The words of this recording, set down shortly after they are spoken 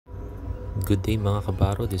Good day mga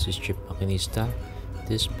kabaro, this is Chip Makinista.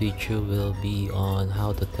 This video will be on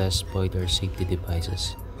how to test boiler safety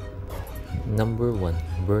devices. Number 1.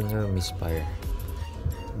 Burner misfire.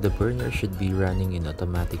 The burner should be running in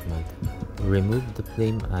automatic mode. Remove the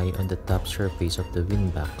flame eye on the top surface of the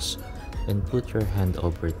windbags and put your hand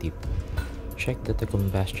over tip. Check that the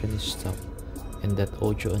combustion is stopped and that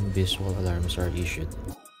audio and visual alarms are issued.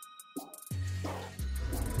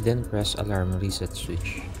 Then press alarm reset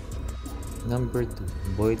switch. Number 2.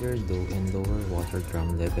 Boiler low and lower water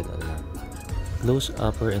drum level alarm. Close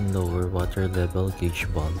upper and lower water level gauge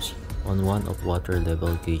valves on one of water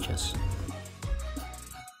level gauges.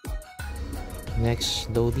 Next,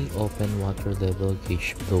 slowly open water level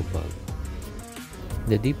gauge flow valve.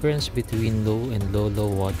 The difference between low and low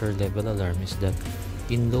water level alarm is that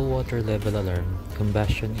in low water level alarm,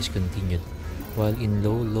 combustion is continued, while in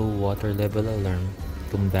low water level alarm,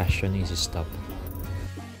 combustion is stopped.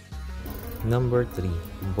 Number 3.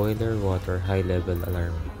 Boiler water high level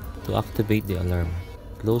alarm. To activate the alarm,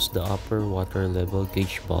 close the upper water level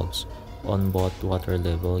gauge valves on both water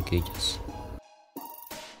level gauges.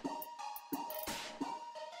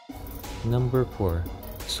 Number 4.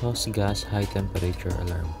 Exhaust gas high temperature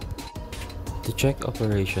alarm. To check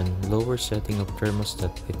operation, lower setting of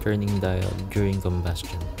thermostat by turning dial during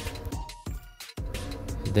combustion.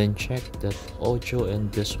 Then check that audio and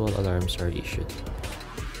visual alarms are issued.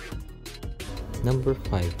 Number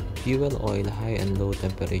 5. Fuel oil high and low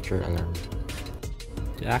temperature alarm.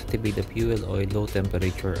 To activate the fuel oil low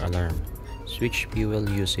temperature alarm, switch fuel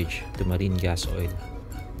usage to marine gas oil.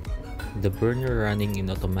 The burner running in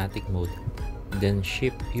automatic mode, then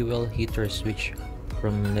shift fuel heater switch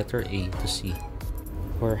from letter A to C.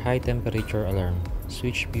 For high temperature alarm,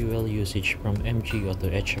 switch fuel usage from MGO to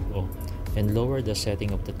HFO and lower the setting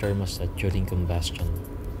of the thermostat during combustion.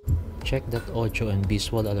 Check that audio and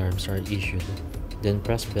visual alarms are issued, then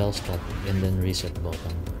press bell stop and then reset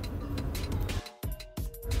button.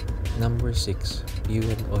 Number 6.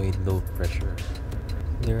 Fuel oil low pressure.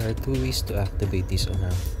 There are two ways to activate this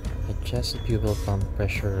alarm. Adjust the fuel pump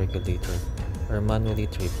pressure regulator or manually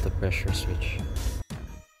trip the pressure switch.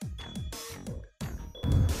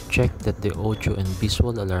 Check that the audio and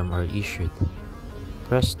visual alarm are issued.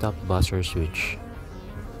 Press stop buzzer switch.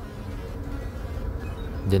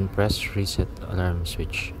 Then press reset alarm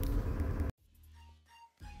switch.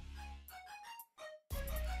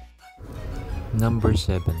 Number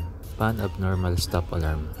 7. Fan abnormal stop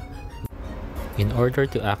alarm. In order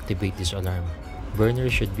to activate this alarm, burner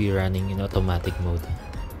should be running in automatic mode.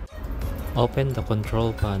 Open the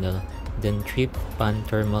control panel, then trip fan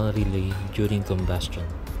thermal relay during combustion.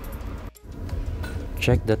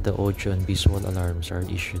 Check that the audio and visual alarms are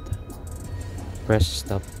issued. Press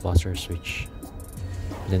stop buzzer switch.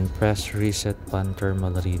 Then press reset fan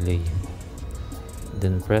thermal relay.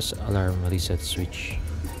 Then press alarm reset switch.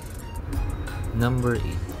 Number 8.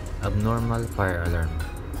 Abnormal fire alarm.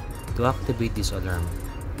 To activate this alarm,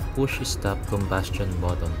 push stop combustion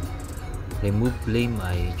button. Remove flame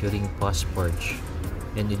eye during fast purge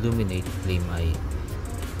and illuminate flame eye.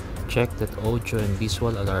 Check that audio and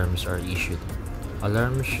visual alarms are issued.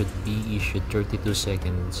 Alarm should be issued 32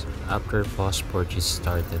 seconds after fast purge is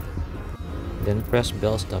started. Then press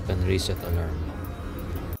bell stop and reset alarm.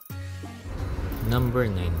 Number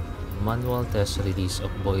 9. Manual test release of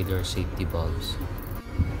boiler safety valves.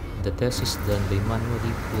 The test is done by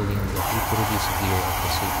manually pulling the quick release gear of the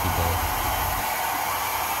safety valve.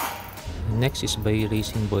 Next is by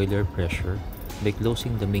raising boiler pressure by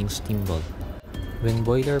closing the main steam valve. When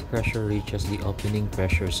boiler pressure reaches the opening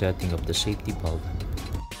pressure setting of the safety valve,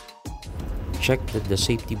 check that the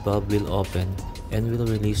safety valve will open and will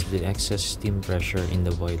release the excess steam pressure in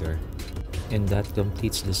the boiler. And that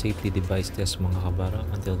completes the safety device test mga kabaro.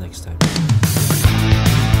 Until next time.